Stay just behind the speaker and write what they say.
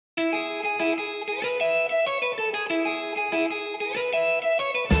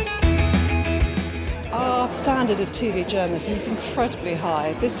standard of TV journalism is incredibly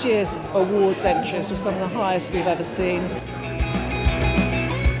high. This year's awards entries were some of the highest we've ever seen.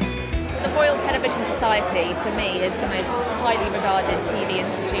 The Royal Television Society, for me, is the most highly regarded TV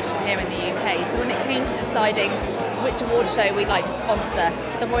institution here in the UK. So when it came to deciding which award show we'd like to sponsor,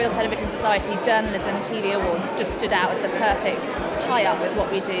 the Royal Television Society Journalism TV Awards just stood out as the perfect tie-up with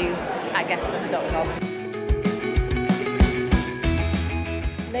what we do at guestbook.com.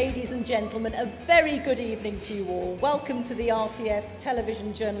 Ladies and gentlemen, a very good evening to you all. Welcome to the RTS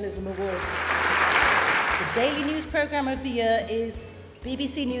Television Journalism Awards. The daily news programme of the year is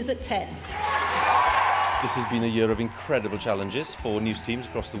BBC News at 10. This has been a year of incredible challenges for news teams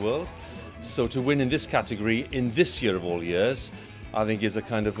across the world. So to win in this category in this year of all years, I think is a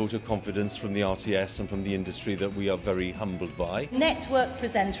kind of vote of confidence from the RTS and from the industry that we are very humbled by. Network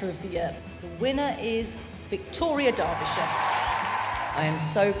Presenter of the Year. The winner is Victoria Derbyshire. I am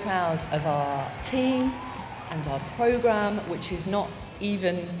so proud of our team and our programme, which is not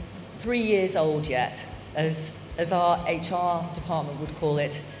even 3 years old yet, as our HR department would call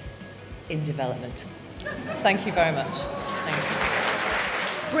it, in development. Thank you very much. Thank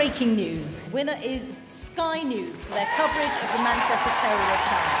you. Breaking news. Winner is Sky News for their coverage of the Manchester terror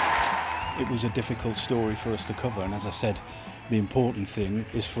attack. It was a difficult story for us to cover, and as I said, the important thing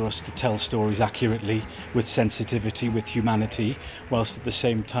is for us to tell stories accurately, with sensitivity, with humanity, whilst at the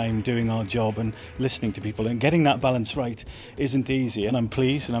same time doing our job and listening to people. And getting that balance right isn't easy, and I'm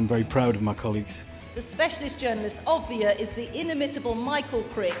pleased and I'm very proud of my colleagues. The Specialist Journalist of the Year is the inimitable Michael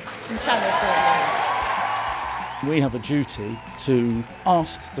Crick from Channel 4 News. We have a duty to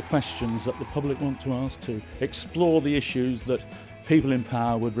ask the questions that the public want to ask, to explore the issues that people in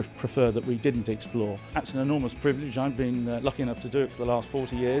power would prefer that we didn't explore. That's an enormous privilege. I've been lucky enough to do it for the last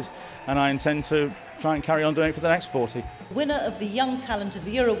 40 years, and I intend to try and carry on doing it for the next 40. Winner of the Young Talent of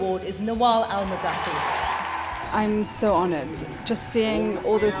the Year award is Nawal Al-Mudafi. I'm so honoured. Just seeing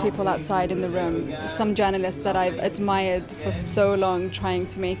all those people outside in the room, some journalists that I've admired for so long trying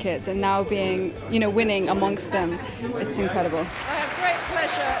to make it, and now being, winning amongst them, it's incredible. I have great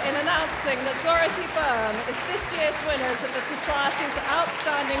pleasure in announcing that Dorothy Byrne is this year's winner of the Society's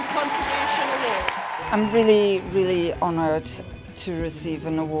Outstanding Contribution Award. I'm really, really honoured to receive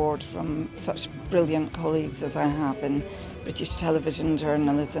an award from such brilliant colleagues as I have in British television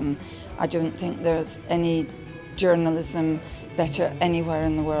journalism. I don't think there's any journalism better anywhere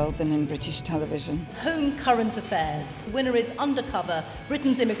in the world than in British television. Home Current Affairs. The winner is Undercover,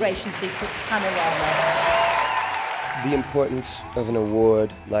 Britain's Immigration Secrets Panorama. The importance of an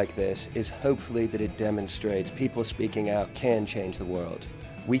award like this is hopefully that it demonstrates people speaking out can change the world.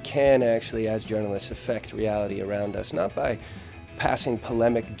 We can actually, as journalists, affect reality around us, not by passing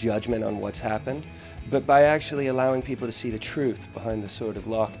polemic judgment on what's happened, but by actually allowing people to see the truth behind the sort of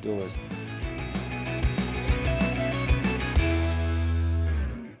locked doors.